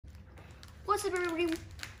What's up, everybody?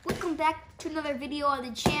 Welcome back to another video on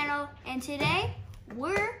the channel, and today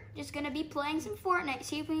we're just gonna be playing some Fortnite,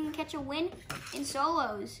 see if we can catch a win in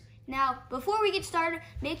solos. Now, before we get started,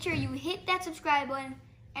 make sure you hit that subscribe button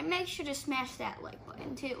and make sure to smash that like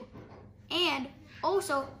button too. And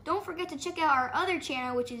also, don't forget to check out our other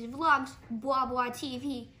channel, which is Vlogs BWA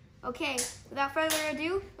TV. Okay, without further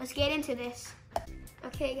ado, let's get into this.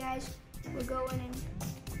 Okay, guys, we're going in.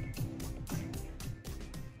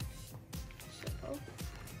 So,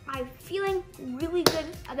 I'm feeling really good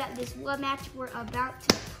about this one match we're about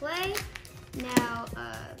to play. Now,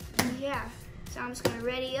 yeah, so I'm just gonna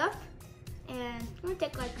ready up, and it's gonna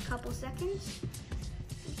take like a couple seconds.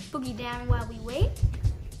 Boogie down while we wait.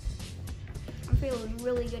 I'm feeling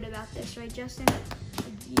really good about this, right, Justin?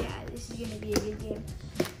 Yeah, this is gonna be a good game.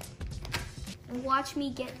 And watch me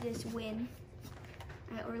get this win.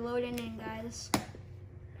 Alright, we're loading in, guys.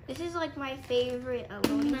 This is like my favorite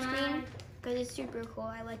loading screen because it's super cool.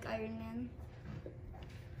 I like Iron Man.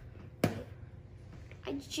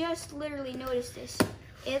 I just literally noticed this.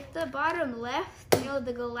 At the bottom left, you know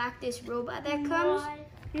the Galactus robot that comes?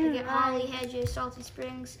 You get Holly Hedges, Salty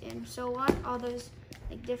Springs, and so on. All those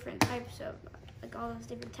like different types of, like all those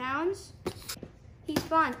different towns. He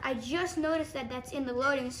spawned. I just noticed that that's in the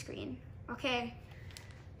loading screen. Okay.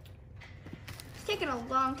 It's taking a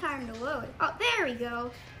long time to load. Oh, there we go.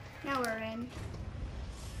 Now we're in.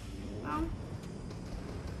 Well,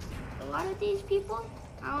 a lot of these people,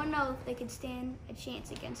 I don't know if they could stand a chance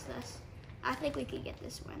against us. I think we could get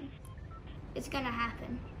this win. It's gonna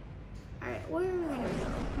happen. Alright, where are we gonna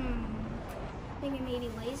go? Thinking maybe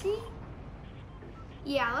lazy?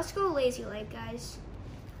 Yeah, let's go lazy like, guys.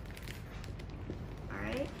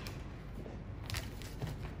 Alright.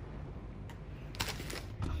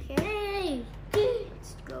 Okay.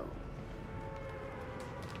 Let's go.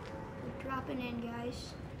 We're dropping in,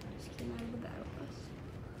 guys. Just came out of the battle bus.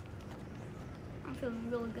 I'm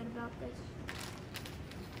feeling really good about this.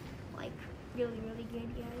 Like, really, really good,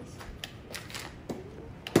 guys.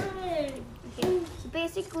 Okay, so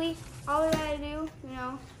basically, all we gotta do, you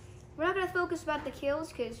know, we're not gonna focus about the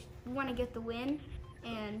kills because we want to get the win,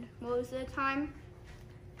 and most of the time,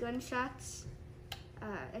 gunshots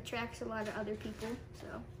attracts a lot of other people,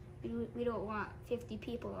 so we don't want 50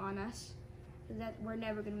 people on us, because that we're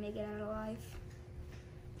never gonna make it out alive.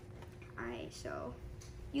 All right, so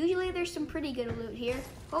usually there's some pretty good loot here.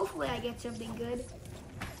 Hopefully, I get something good.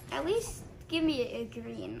 At least give me a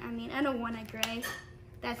green. I mean, I don't want a gray.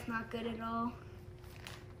 That's not good at all.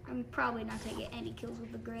 I'm probably not gonna get any kills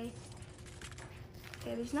with the gray.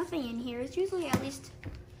 Okay, there's nothing in here. It's usually at least,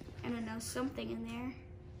 I don't know, something in there.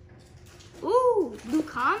 Ooh, blue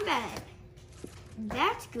combat.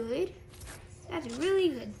 That's good. That's really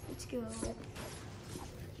good. Let's go.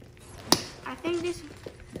 I think this,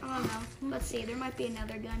 I don't know. Let's see, there might be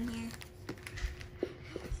another gun here.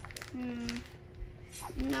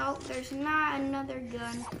 No, there's not another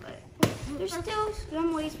gun, but there's still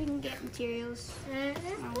some ways we can get materials. I'm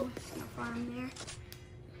just gonna farm there.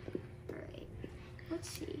 Alright, let's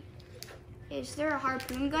see. Is there a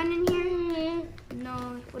harpoon gun in here?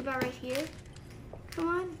 No. What about right here? Come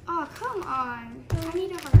on. Oh, come on. I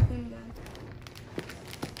need a harpoon gun.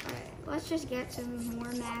 Alright, let's just get some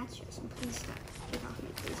more matches. Please stop. Get off me,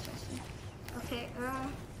 please, Justin. Okay,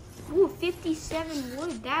 ooh, 57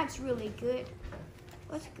 wood. That's really good.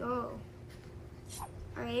 Let's go.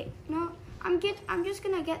 All right, no, I'm just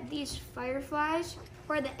gonna get these fireflies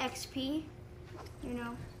for the XP. You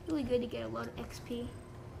know, really good to get a lot of XP.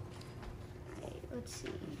 All right, let's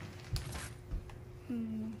see.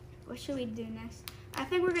 What should we do next? I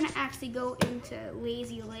think we're gonna actually go into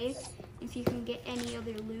Lazy Lake and see if we can get any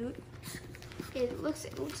other loot. It looks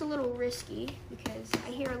a little risky because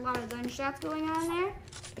I hear a lot of gunshots going on there,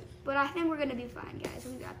 but I think we're gonna be fine, guys.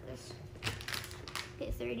 We got this.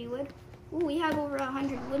 Hit 30 wood. Ooh, we have over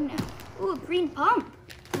 100 wood now. Ooh, green pump.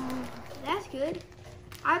 That's good.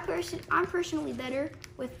 I'm personally better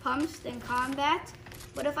with pumps than combat,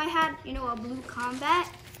 but if I had, you know, a blue combat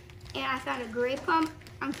and I found a gray pump,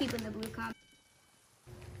 I'm keeping the blue combat.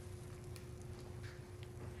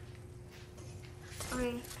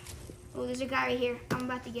 Okay. Oh, there's a guy right here. I'm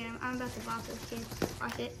about to get him. I'm about to bop this kid.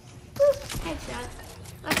 Watch it. Woo, headshot.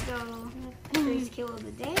 Let's go. First kill of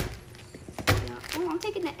the day. Oh, I'm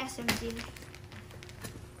taking the SMG.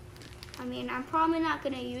 I mean, I'm probably not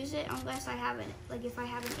gonna use it unless I have if I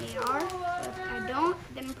have an AR. But if I don't,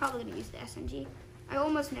 then I'm probably gonna use the SMG. I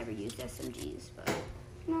almost never used SMGs, but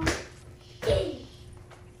no. Okay.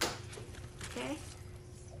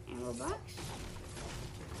 Ammo box.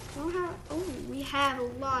 We have a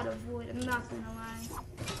lot of wood. I'm not gonna lie.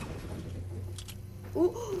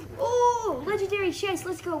 Oh, legendary chest.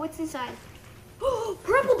 Let's go. What's inside? Oh,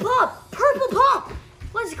 purple pump. Purple pump.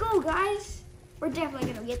 Let's go, guys. We're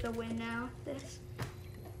definitely going to get the win now.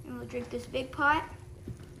 And we'll drink this big pot.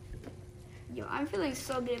 Yo, I'm feeling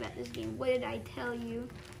so good about this game. What did I tell you?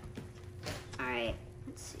 All right.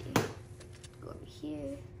 Let's see. Go over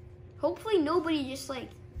here. Hopefully nobody just like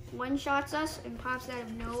one-shots us and pops out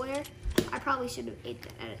of nowhere. I probably should have ate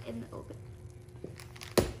that in the open.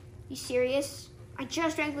 You serious? I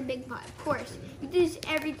just drank the big pot, of course. You do this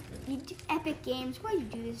you do Epic Games. Why do you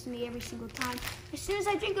do this to me every single time? As soon as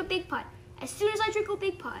I drink a big pot,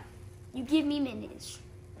 you give me minis.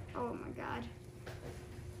 Oh my God.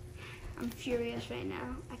 I'm furious right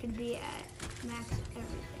now. I could be at max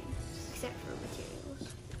everything, except for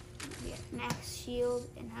materials. Be at max shield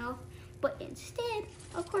and health. But instead,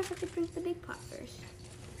 of course, I could drink the big pot first.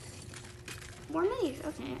 More minis,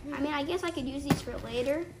 okay. I mean, I guess I could use these for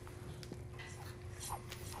later.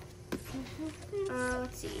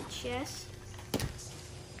 Let's see, chest.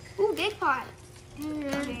 Ooh, big pot.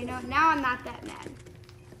 Okay, no, now I'm not that mad.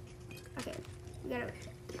 Okay,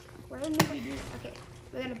 where did we do? Okay,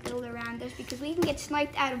 we're gonna build around this because we can get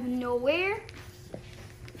sniped out of nowhere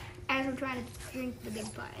as I'm trying to drink the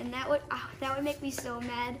big pot, and that would make me so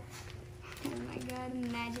mad. Oh my God,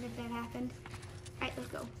 imagine if that happened. All right, let's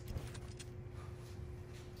go.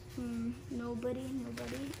 Nobody.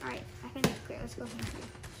 All right, I think it's clear. Let's go from here.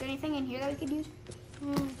 Is there anything in here that we could use?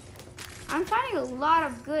 I'm finding a lot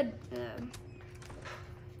of good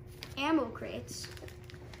ammo crates.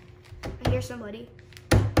 I hear somebody.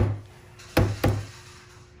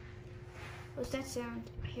 What's that sound?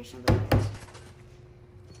 I hear somebody else.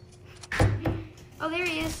 Oh, there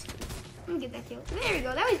he is. I'm gonna get that kill. There we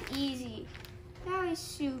go. That was easy. That was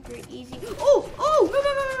super easy. Oh!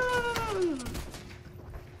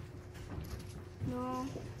 No. No.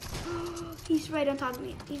 He's right on top of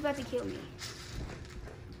me. He's about to kill me.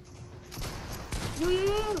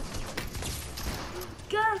 Yo.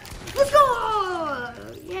 Go. Let's go!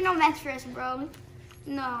 Yeah, no match for us, bro.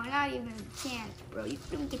 No, not even a chance, bro. You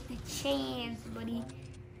don't get the chance, buddy.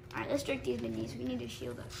 Alright, let's drink these minis. We need to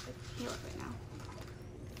heal up right now.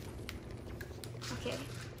 Okay.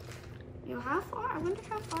 You know, how far? I wonder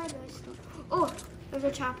how far this is. Oh, there's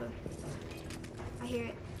a chopper. I hear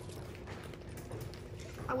it.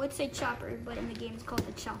 I would say chopper, but in the game it's called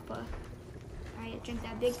the chopper. Alright, drink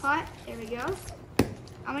that big pot. There we go.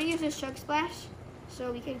 I'm gonna use this chug splash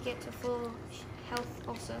so we can get to full health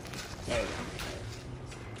also. There we go.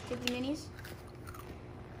 Take the minis.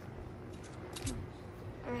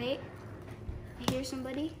 Alright. I hear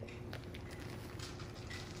somebody.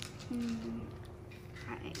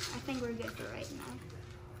 I think we're good for right now.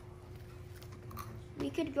 We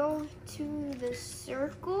could go to the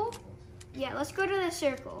circle. Yeah, let's go to the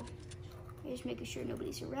circle. Just making sure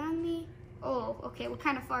nobody's around me. Oh, okay, we're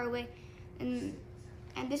kind of far away. And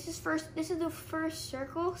this is the first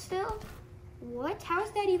circle still? What? How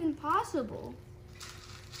is that even possible?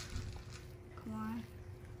 Come on.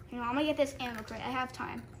 You know, I'm gonna get this ammo crate. I have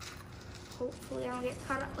time. Hopefully I don't get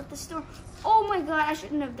caught up with the storm. Oh my God, I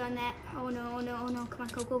shouldn't have done that. Oh no. Come on,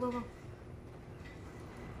 go.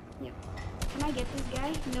 Yep. Can I get this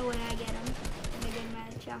guy? No way I get him. I'm gonna get him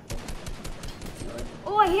out of chopper.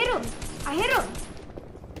 Oh, I hit him!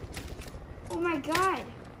 Oh my God.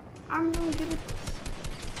 I'm really good at this.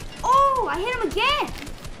 Oh, I hit him again!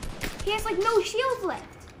 He has like no shield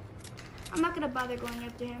left. I'm not gonna bother going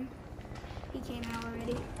after him. He came out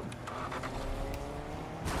already.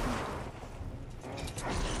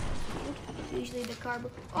 Usually the car.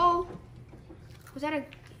 Oh! Was that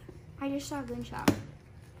I just saw a gunshot.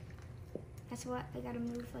 That's what, I gotta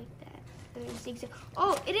move like that.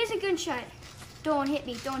 Oh, it is a gunshot! Don't hit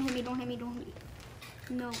me.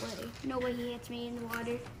 No way he hits me in the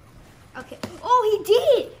water. Okay. Oh, he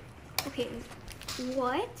did! Okay,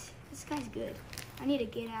 what? This guy's good. I need to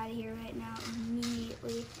get out of here right now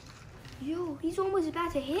immediately. Yo, he's almost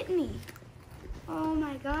about to hit me. Oh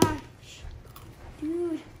my gosh.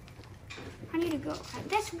 Dude. I need to go.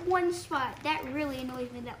 That's one spot. That really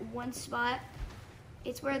annoys me, that one spot.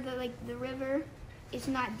 It's where the river is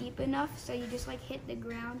not deep enough, so you just like hit the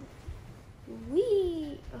ground.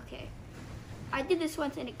 Whee! Okay. I did this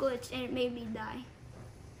once and it glitched and it made me die.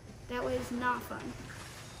 That was not fun.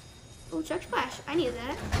 Oh, chug splash. I need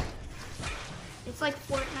that. It's like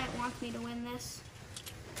FORTNITE wants me to win this.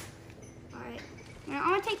 Alright. Now I'm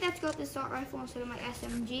gonna take that to go with the assault rifle instead of my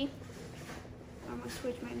SMG. I'm gonna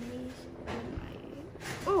switch my minis.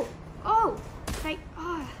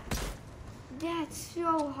 That's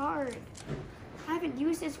so hard. I haven't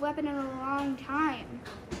used this weapon in a long time.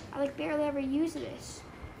 I like barely ever use this.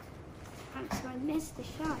 So I missed the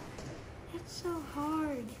shot. That's so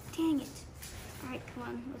hard. Dang it. Alright, come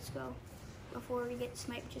on, let's go. Before we get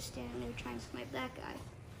sniped, just standing there trying to snipe that guy.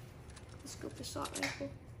 Let's go for assault rifle.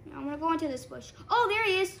 Yeah, I'm gonna go into this bush. Oh, there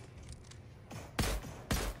he is!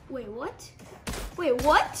 Wait, what? Wait,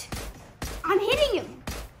 what? I'm hitting him!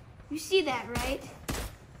 You see that, right?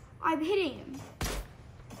 I'm hitting him.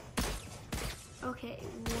 Okay,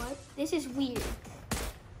 what? This is weird.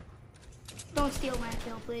 Don't steal my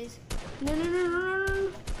kill, please. No, no, no, no, no,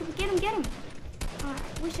 no. Get him, get him. Oh,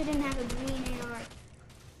 I wish I didn't have a green AR.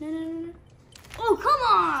 No, no, no, no. Oh, come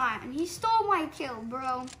on! He stole my kill,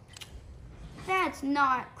 bro. That's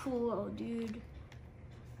not cool, dude.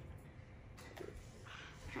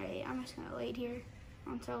 Alright, I'm just gonna wait here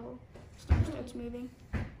until storm starts moving.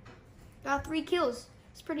 Got 3 kills.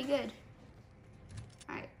 It's pretty good.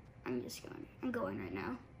 Alright, I'm going right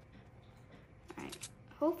now. Alright.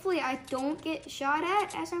 Hopefully I don't get shot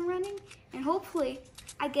at as I'm running, and hopefully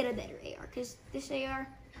I get a better AR, because this AR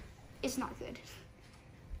is not good.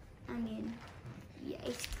 I mean, yeah,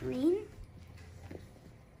 it's green.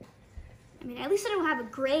 I mean, at least I don't have a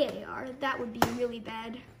gray AR. That would be really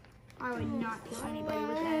bad. I would not kill anybody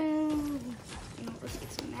with that. You know, let's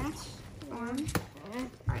get some mats. Arm.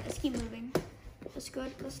 Alright, let's keep moving. Let's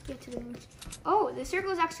get to the roots. Oh, the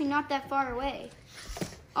circle is actually not that far away.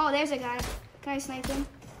 Oh, there's a guy. Can I snipe him?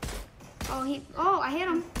 Oh, I hit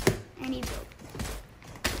him. And he built.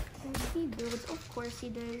 He builds. Of course he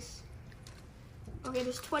does. Okay,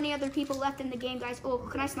 there's 20 other people left in the game, guys. Oh,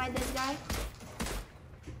 can I snipe this guy?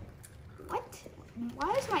 What?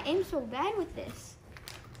 Why is my aim so bad with this?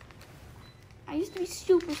 I used to be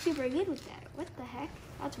super, super good with that. What the heck?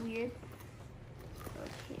 That's weird.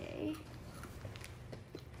 Okay.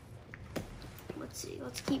 Let's see.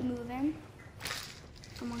 Let's keep moving.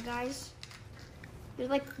 Come on, guys. They're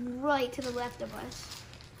like right to the left of us.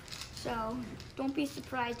 So don't be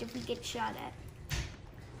surprised if we get shot at.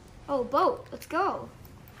 Oh, boat. Let's go.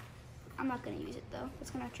 I'm not going to use it, though. It's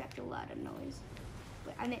going to attract a lot of noise.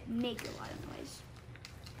 But I meant make a lot of noise.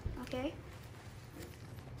 Okay?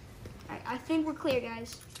 Alright, I think we're clear,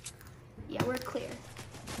 guys. Yeah, we're clear.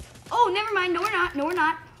 Oh, never mind. No, we're not. No, we're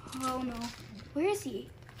not. Oh, no. Where is he?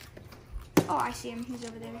 Oh, I see him. He's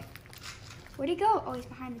over there. Where'd he go? Oh, he's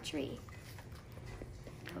behind the tree.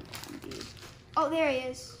 Come on, dude. Oh, there he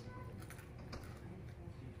is.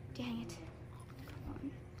 Dang it.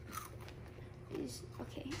 Come on.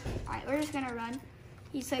 Okay. Alright, we're just gonna run.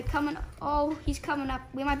 He's like coming. Oh, he's coming up.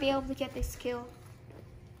 We might be able to get this kill.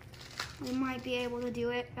 We might be able to do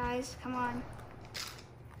it, guys. Come on.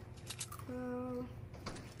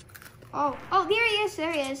 Oh, there he is.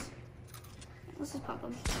 There he is. Let's just pump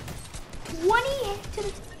him. 20 to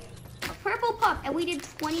the purple pump, and we did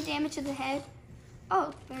 20 damage to the head.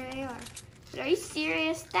 Oh, there they are. But are you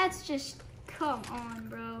serious? That's just, come on,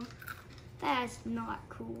 bro. That's not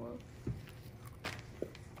cool.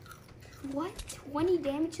 What? 20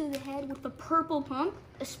 damage to the head with the purple pump?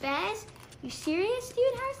 A spaz? You serious,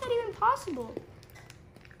 dude? How is that even possible?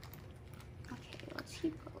 Okay, let's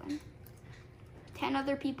keep going. 10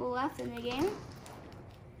 other people left in the game.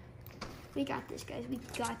 We got this, guys. We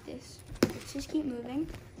got this. Let's just keep moving.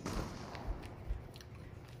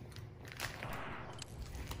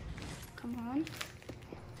 Come on.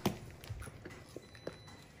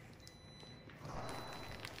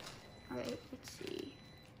 Alright, let's see.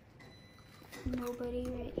 Nobody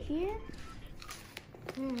right here.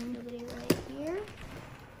 Nobody right here.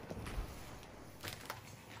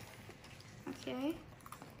 Okay.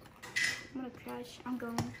 I'm gonna crash. I'm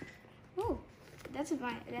going. Oh, that's a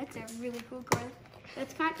really cool car.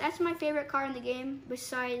 That's my favorite car in the game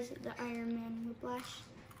besides the Iron Man Whiplash.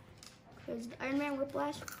 Because the Iron Man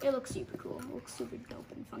Whiplash, it looks super cool. It looks super dope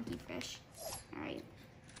and funky fresh. Alright.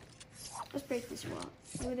 Let's break this wall.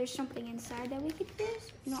 Maybe there's something inside that we could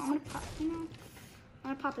use. No, I'm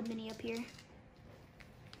gonna pop a mini up here.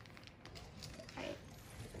 Alright.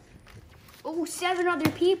 Oh, 7 other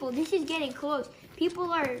people. This is getting close.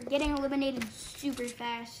 People are getting eliminated super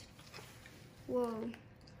fast. Whoa.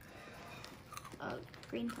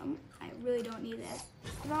 Green pump. I really don't need that.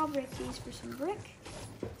 But I'll break these for some brick.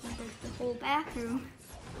 I'll break the whole bathroom.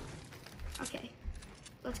 Okay,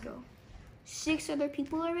 let's go. 6 other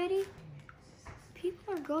people already?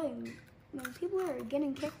 People are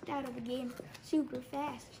getting kicked out of the game super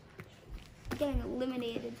fast. Getting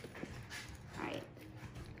eliminated. Alright.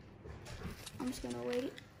 I'm just gonna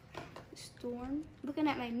wait. Storm. Looking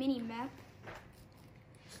at my mini map.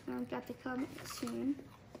 Storm's got to come soon.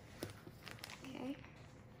 Okay.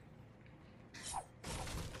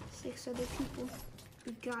 6 other people.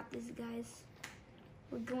 We got this, guys.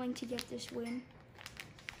 We're going to get this win.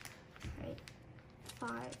 All right,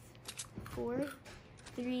 5, 4,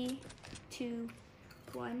 3, 2,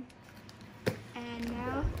 1. And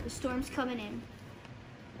now the storm's coming in.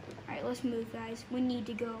 All right, let's move, guys. We need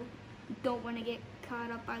to go. We don't want to get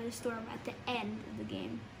caught up by the storm at the end of the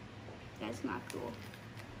game. That's not cool.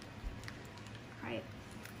 All right,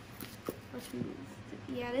 let's move.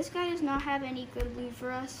 Yeah, this guy does not have any good loot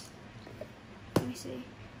for us. Let me see.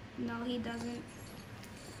 No, he doesn't.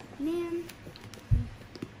 Man,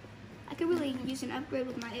 I could really use an upgrade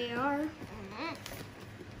with my AR.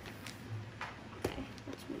 Okay,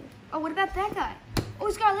 let's move. Oh, what about that guy? Oh,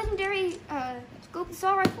 he's got a legendary scope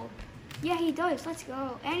assault rifle. Yeah, he does. Let's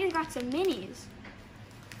go. And he's got some minis.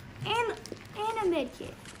 And a med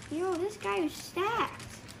kit. Yo, this guy is stacked.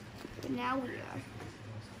 But now we are.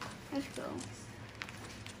 Let's go.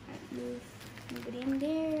 Alright, move. Nobody in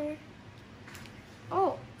there.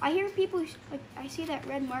 Oh, I hear people. Like, I see that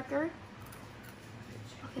red marker.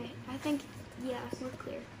 Okay, I think, yeah, we're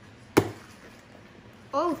clear.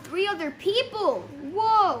 Oh, 3 other people.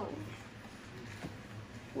 Whoa.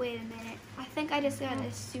 Wait a minute. I think I just got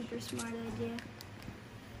a super smart idea.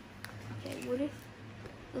 Okay, what if,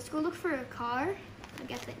 let's go look for a car,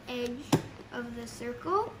 like at the edge of the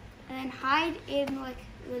circle, and then hide in like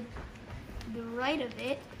the right of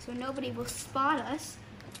it so nobody will spot us,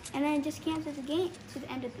 and then just cancel the game to the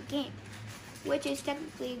end of the game, which is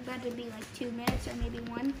technically about to be like 2 minutes or maybe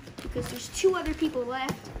 1 because there's 2 other people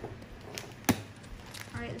left.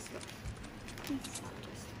 All right, let's go.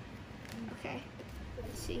 Okay.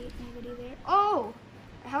 Let's see, nobody there. Oh,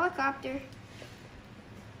 a helicopter.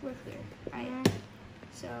 We're clear. All right.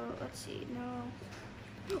 So let's see.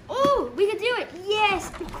 No. Oh, we can do it. Yes,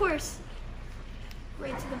 of course.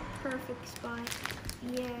 Right to the perfect spot.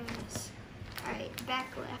 Yes. All right,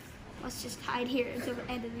 back left. Let's just hide here until the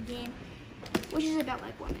end of the game, which is about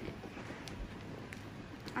like 1 minute.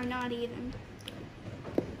 Or not even.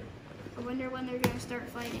 I wonder when they're gonna start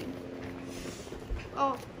fighting.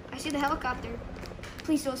 Oh, I see the helicopter.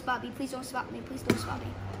 Please don't spot me. Please don't spot me. Please don't spot me.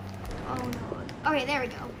 Oh no. Okay, there we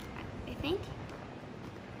go. I think.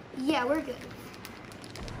 Yeah, we're good.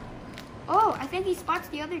 Oh, I think he spots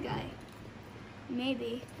the other guy.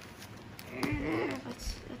 Maybe.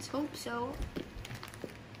 Let's hope so.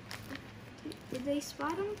 Did they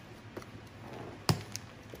spot him?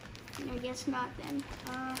 I guess not then.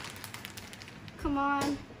 Come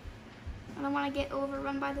on. I don't want to get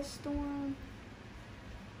overrun by the storm.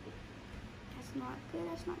 That's not good.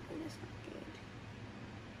 That's not good. That's not good.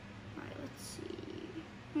 All right, let's see.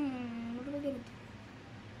 What are we gonna do?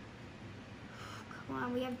 Come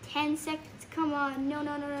on, we have 10 seconds. Come on. No.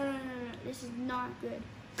 This is not good.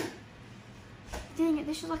 Dang it,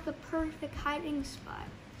 this is like the perfect hiding spot.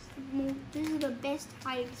 This is the best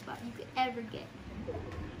hiding spot you could ever get.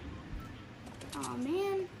 Oh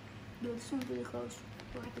man. Yo, this one's really close.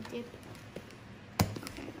 We'll have to dip.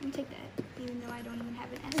 Okay, let me take that, even though I don't even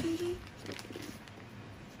have an SMG.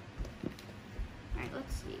 Alright,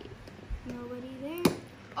 let's see. Nobody there.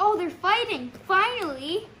 Oh, they're fighting!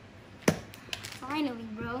 Finally! Finally,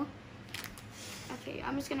 bro. Okay,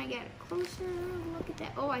 I'm just gonna get a closer look at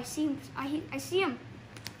that. Oh, I see him. I see him.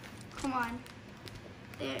 Come on.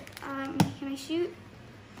 There. Can I shoot?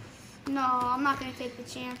 No, I'm not gonna take the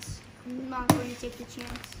chance. I'm not going to take the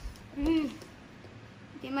chance.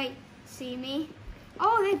 They might see me.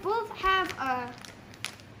 Oh, they both have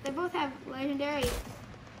legendary.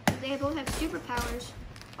 They both have superpowers.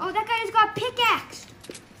 Oh, that guy just got pickaxed.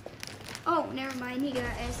 Oh, never mind. He got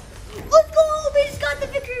S. Let's go! We just got the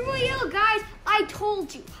victory royale, guys. I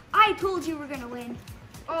told you we're gonna win.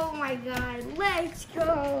 Oh my God, let's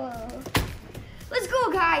go. Let's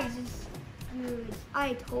go, guys. Dude,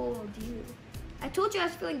 I told you. I told you I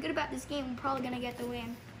was feeling good about this game. I'm probably gonna get the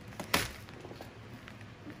win.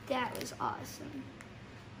 That was awesome.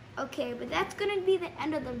 Okay, but that's gonna be the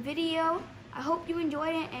end of the video. I hope you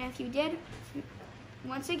enjoyed it, and if you did,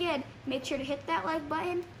 once again, make sure to hit that like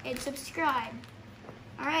button and subscribe.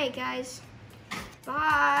 All right, guys.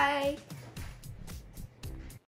 Bye.